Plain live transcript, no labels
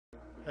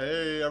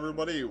Hey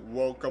everybody,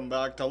 welcome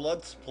back to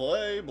Let's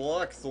Play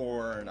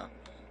Blackthorne.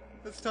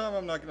 This time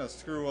I'm not gonna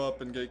screw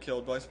up and get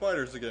killed by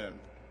spiders again.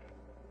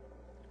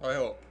 I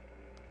hope.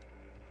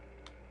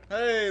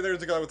 Hey,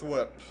 there's a guy with a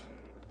whip.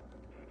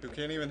 Who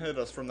can't even hit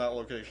us from that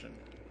location.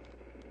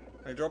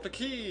 I dropped a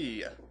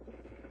key!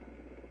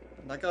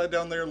 And that guy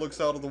down there looks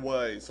out of the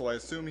way, so I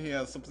assume he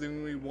has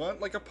something we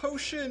want, like a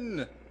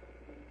potion!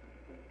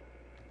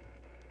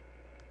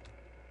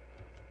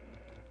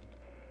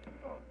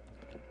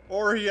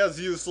 Or he has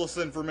useless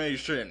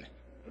information.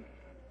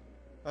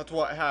 That's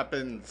what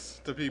happens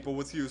to people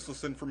with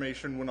useless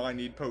information when I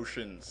need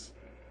potions.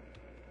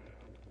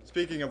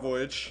 Speaking of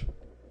which,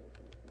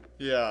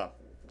 yeah,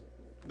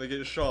 they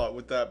get shot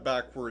with that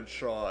backward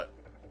shot.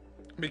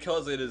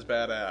 Because it is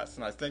badass,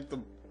 and I think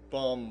the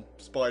bomb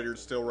spider's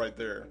still right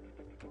there.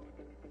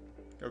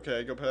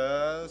 Okay, go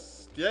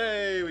past.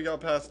 Yay, we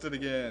got past it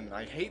again.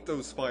 I hate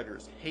those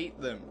spiders.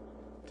 Hate them.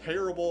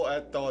 Terrible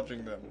at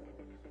dodging them.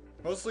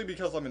 Mostly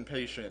because I'm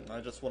impatient.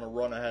 I just want to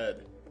run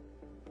ahead.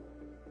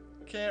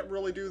 Can't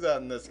really do that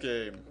in this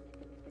game.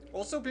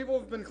 Also, people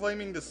have been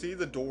claiming to see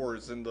the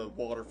doors in the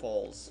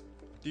waterfalls.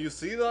 Do you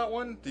see that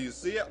one? Do you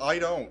see it? I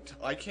don't.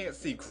 I can't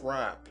see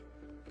crap.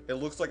 It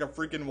looks like a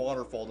freaking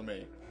waterfall to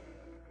me.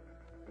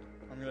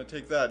 I'm gonna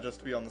take that just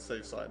to be on the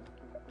safe side.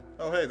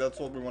 Oh hey, that's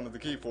what we wanted the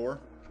key for.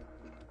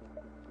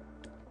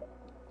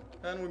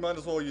 And we might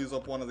as well use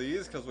up one of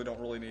these because we don't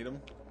really need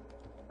them.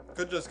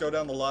 Could just go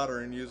down the ladder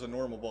and use a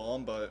normal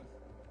bomb, but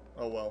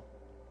oh well.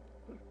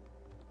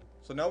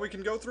 So now we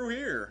can go through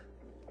here.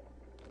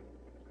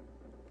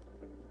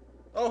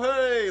 Oh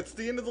hey, it's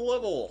the end of the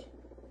level.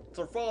 It's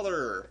our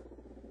father.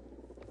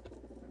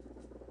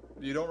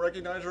 You don't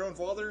recognize your own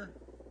father?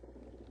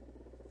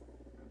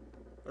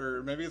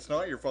 Or maybe it's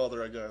not your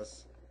father, I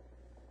guess.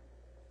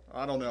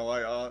 I don't know.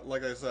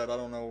 Like I said, I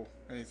don't know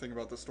anything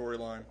about the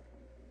storyline.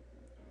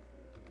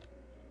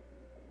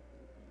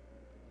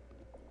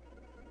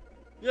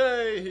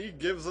 Yay, he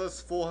gives us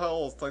full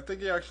health. I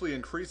think he actually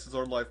increases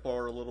our life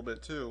bar a little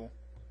bit too.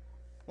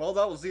 Well,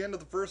 that was the end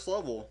of the first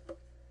level.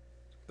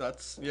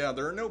 Yeah,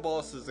 there are no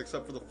bosses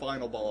except for the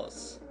final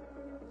boss.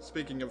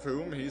 Speaking of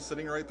whom, he's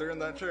sitting right there in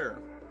that chair.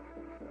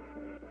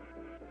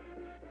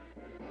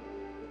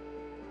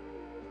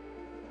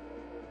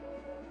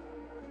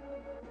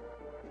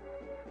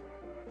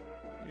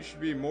 You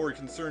should be more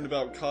concerned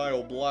about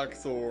Kyle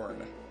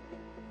Blackthorne,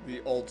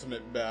 the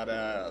ultimate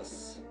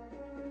badass.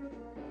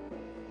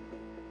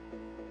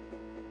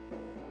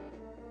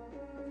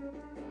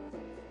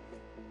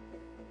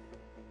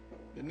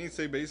 Didn't he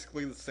say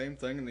basically the same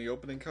thing in the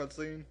opening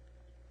cutscene?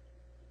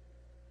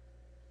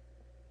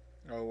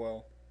 Oh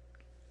well.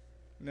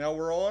 Now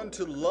we're on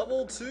to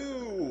level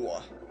 2!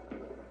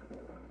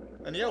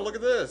 And yeah, look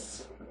at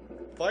this!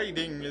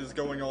 Fighting is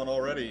going on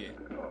already.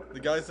 The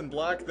guys in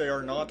black, they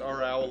are not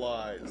our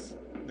allies.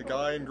 The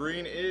guy in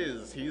green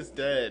is. He's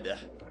dead.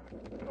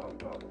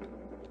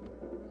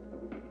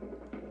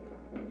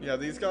 Yeah,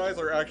 these guys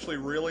are actually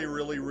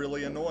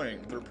really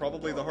annoying. They're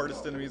probably the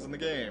hardest enemies in the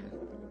game.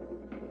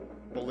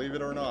 Believe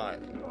it or not.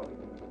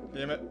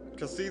 Damn it.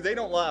 Because see, they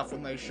don't laugh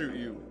when they shoot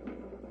you.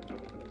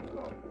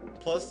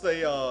 Plus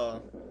they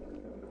go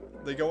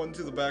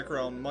into the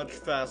background much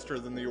faster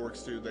than the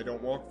orcs do. They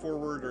don't walk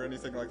forward or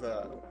anything like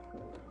that.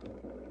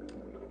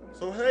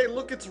 So hey,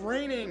 look, it's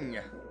raining!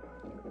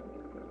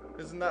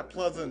 Isn't that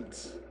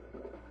pleasant?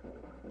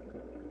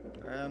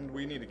 And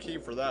we need a key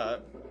for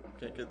that.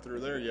 Can't get through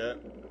there yet.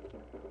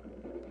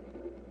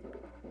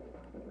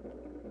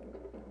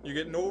 You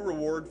get no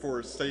reward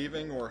for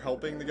saving or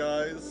helping the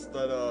guys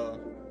that are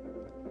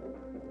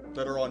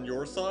on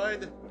your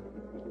side.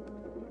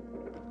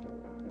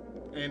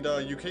 And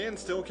you can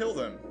still kill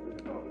them.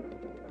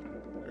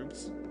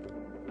 Oops.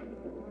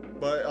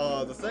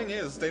 But the thing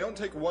is, they don't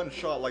take one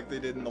shot like they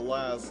did in the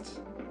last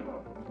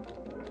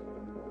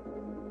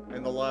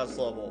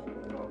level.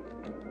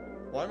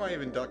 Why am I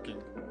even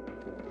ducking?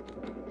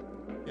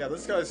 Yeah,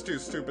 this guy's too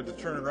stupid to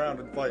turn around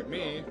and fight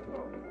me.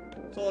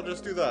 So I'll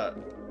just do that.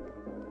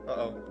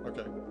 Uh-oh,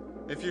 okay.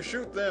 If you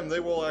shoot them, they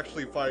will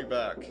actually fight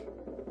back.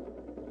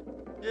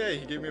 Yay,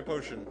 he gave me a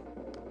potion.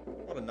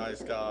 What a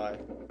nice guy.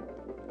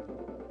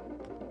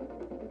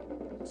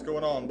 What's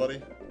going on,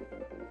 buddy?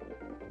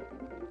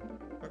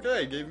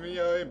 Okay, gave me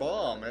a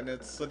bomb, and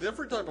it's a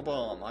different type of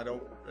bomb. I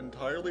don't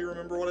entirely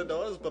remember what it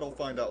does, but I'll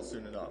find out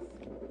soon enough.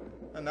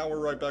 And now we're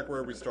right back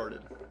where we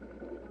started.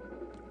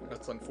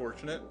 That's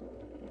unfortunate.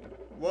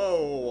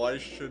 Whoa, I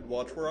should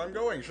watch where I'm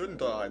going,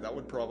 shouldn't I? That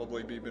would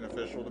probably be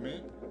beneficial to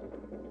me.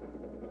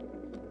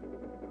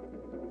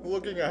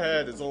 Looking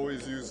ahead is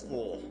always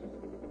useful.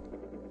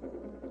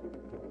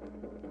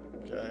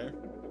 Okay.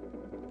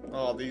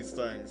 Oh, these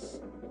things.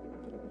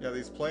 Yeah,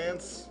 these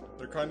plants,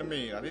 they're kind of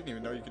mean. I didn't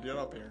even know you could get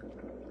up here.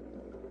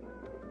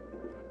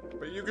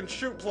 But you can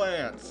shoot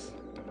plants!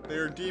 They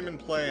are demon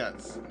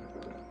plants.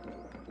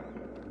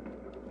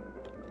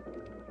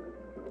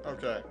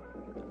 Okay.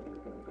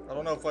 I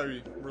don't know if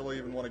I really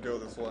even want to go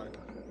this way.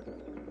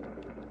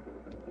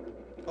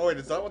 Oh wait,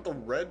 is that what the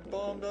red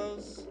bomb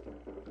does?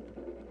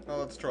 Oh,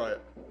 let's try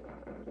it.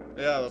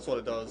 Yeah, that's what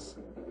it does.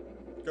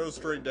 Go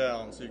straight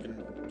down so you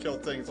can kill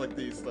things like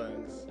these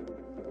things.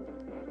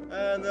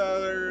 And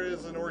there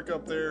is an orc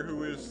up there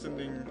who is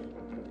sending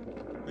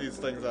these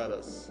things at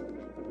us.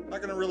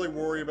 Not gonna really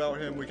worry about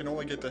him. We can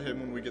only get to him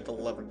when we get the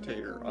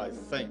levitator, I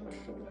think.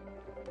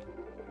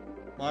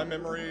 My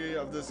memory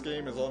of this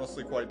game is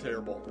honestly quite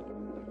terrible.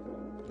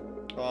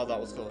 Oh, that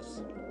was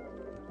close.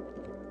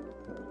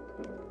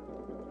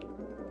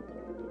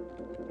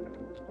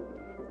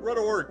 Red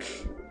Orc!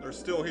 They're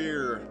still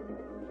here.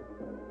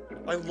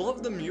 I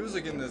love the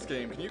music in this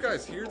game. Can you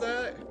guys hear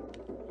that?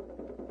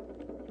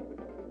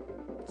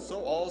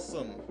 So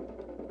awesome.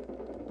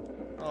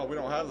 Oh, we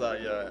don't have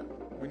that yet.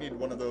 We need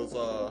one of those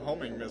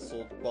homing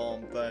missile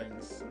bomb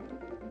things.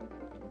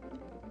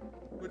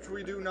 Which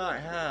we do not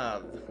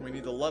have. We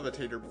need the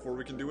levitator before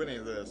we can do any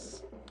of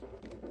this.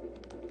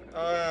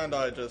 And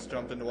I just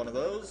jumped into one of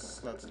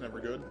those. That's never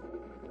good.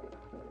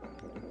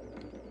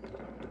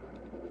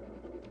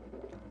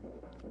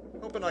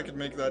 Hoping I could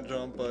make that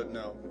jump, but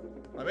no.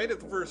 I made it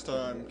the first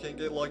time. Can't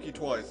get lucky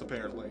twice,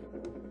 apparently.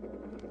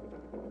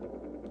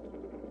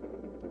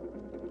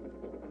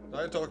 Did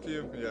I talk to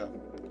you? Yeah.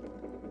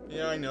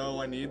 Yeah, I know.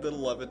 I need the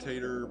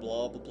levitator,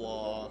 blah, blah,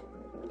 blah.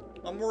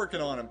 I'm working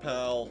on it,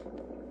 pal.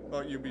 How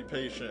about you be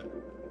patient?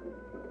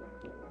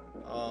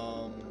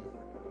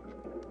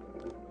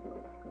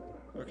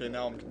 Okay,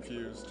 now I'm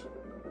confused.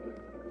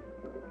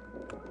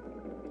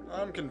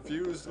 I'm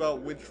confused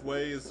about which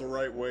way is the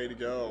right way to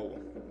go.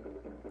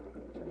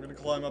 I'm gonna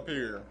climb up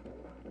here.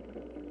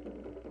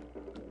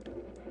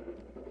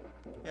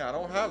 Yeah, I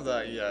don't have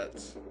that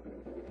yet.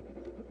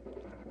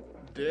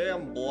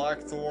 Damn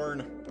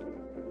Blackthorne.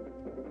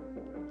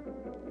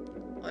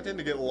 I tend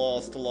to get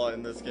lost a lot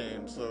in this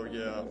game, so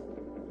yeah.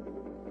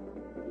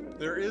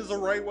 There is a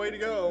right way to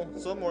go,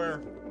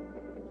 somewhere.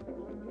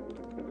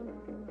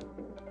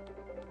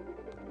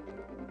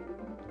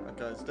 That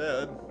guy's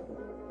dead.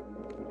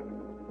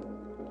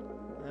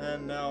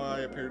 And now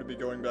I appear to be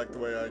going back the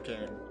way I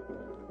came.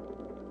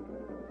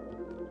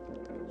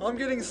 I'm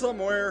getting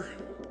somewhere.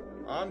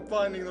 I'm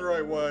finding the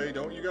right way,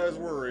 don't you guys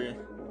worry.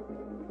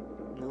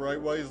 The right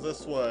way is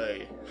this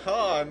way.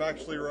 Ha! I'm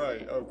actually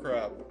right. Oh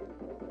crap.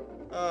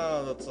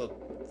 Ah, that's a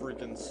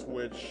freaking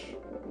switch.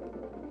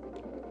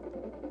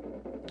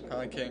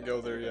 I can't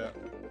go there yet.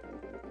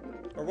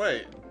 Or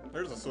wait,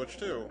 there's a switch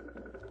too.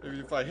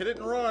 If I hit it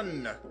and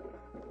run!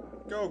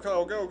 Go,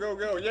 Kyle, go, go,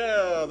 go!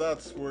 Yeah,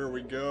 that's where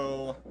we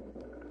go.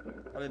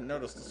 I didn't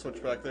notice the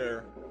switch back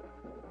there.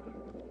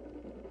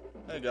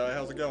 Hey guy,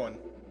 how's it going?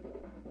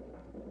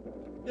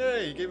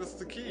 Yay, he gave us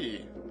the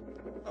key.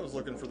 I was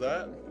looking for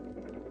that.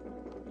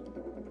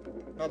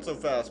 Not so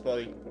fast,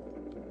 buddy.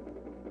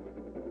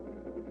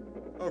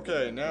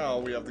 Okay, now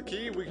we have the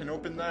key. We can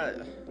open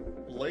that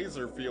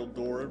laser field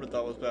door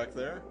that was back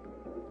there.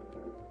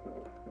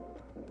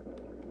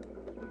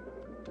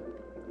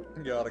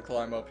 Gotta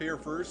climb up here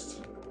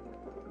first.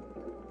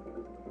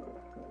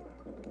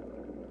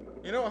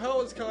 You know,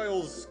 how is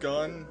Kyle's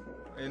gun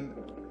in,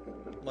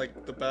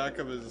 like, the back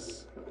of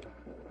his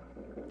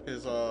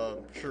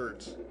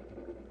shirt?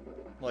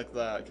 Like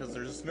that, because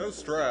there's no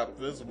strap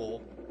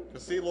visible.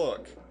 Because see,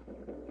 look.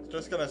 It's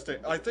just gonna stay.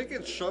 I think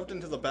it's shoved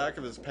into the back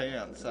of his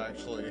pants,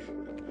 actually.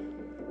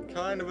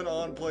 Kind of an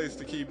odd place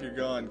to keep your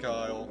gun,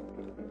 Kyle.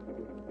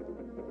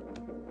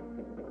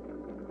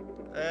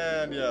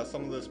 And yeah,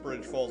 some of this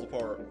bridge falls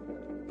apart.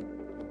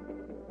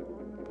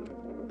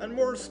 And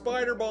more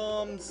spider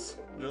bombs!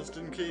 Just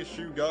in case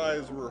you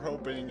guys were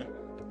hoping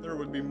there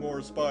would be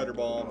more spider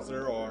bombs.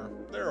 There are.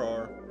 There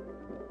are.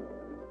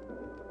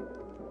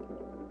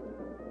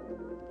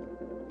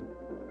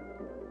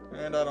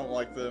 And I don't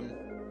like them.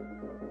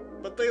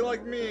 But they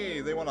like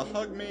me. They want to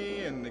hug me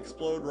and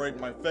explode right in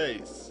my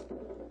face.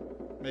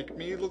 Make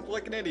me look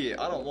like an idiot.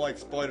 I don't like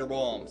spider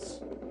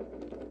bombs.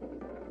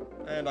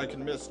 And I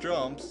can miss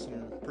jumps.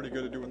 I'm pretty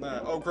good at doing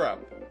that. Oh crap.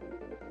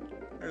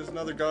 There's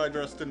another guy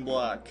dressed in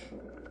black.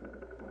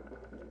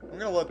 I'm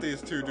gonna let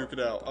these two duke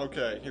it out.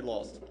 Okay, he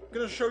lost. I'm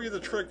gonna show you the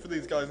trick for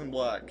these guys in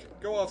black.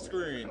 Go off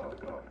screen.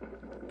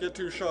 Get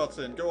 2 shots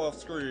in. Go off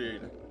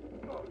screen.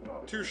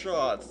 2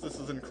 shots. This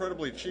is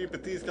incredibly cheap,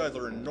 but these guys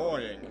are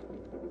annoying.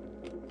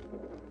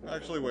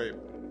 Actually, wait.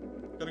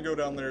 I'm gonna go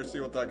down there and see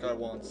what that guy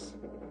wants.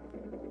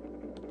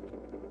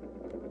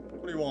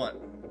 What do you want?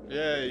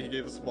 Yay, he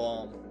gave us a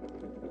bomb.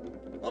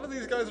 A lot of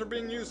these guys are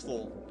being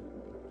useful.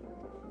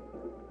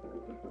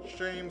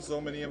 Shame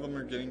so many of them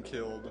are getting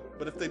killed.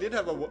 But if they did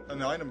have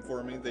an item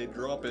for me, they'd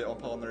drop it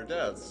upon their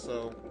deaths,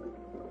 so...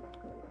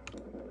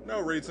 no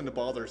reason to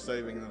bother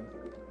saving them.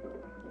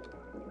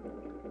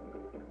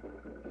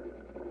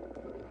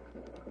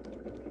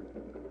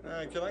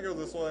 Can I go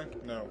this way?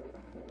 No.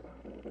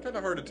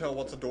 Kinda hard to tell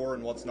what's a door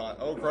and what's not.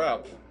 Oh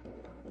crap.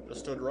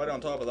 Just stood right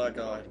on top of that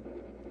guy.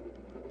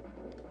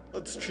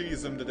 Let's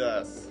cheese him to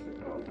death.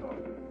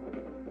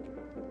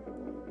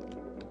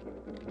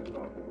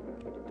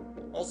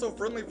 Also,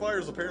 friendly fire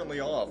is apparently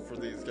off for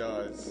these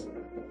guys.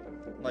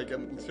 Like,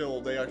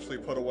 until they actually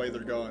put away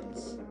their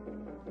guns.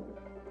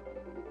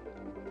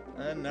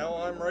 And now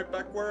I'm right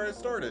back where I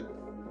started.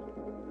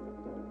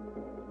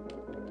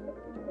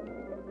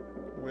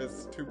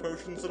 with 2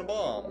 potions and a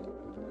bomb.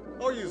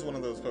 I'll use one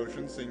of those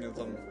potions, seeing as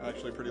I'm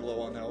actually pretty low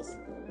on health.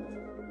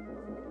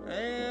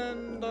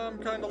 And I'm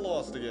kind of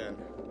lost again.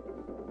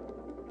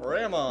 Or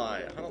am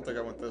I? I don't think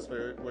I went this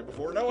way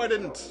before. No, I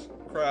didn't!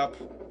 Crap.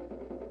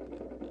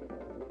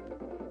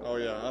 Oh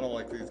yeah, I don't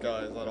like these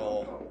guys at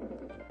all.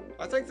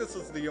 I think this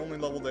is the only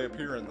level they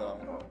appear in, though.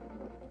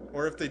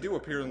 Or if they do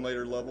appear in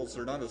later levels,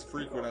 they're not as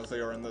frequent as they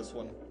are in this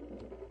one.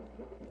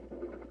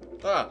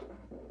 Ah!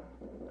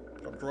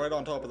 Jumped right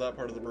on top of that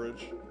part of the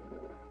bridge.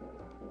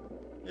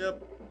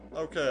 Yep.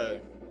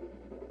 Okay.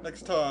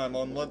 Next time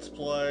on Let's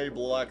Play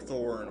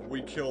Blackthorne,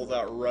 we kill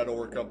that red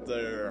orc up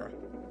there.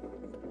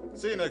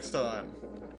 See you next time.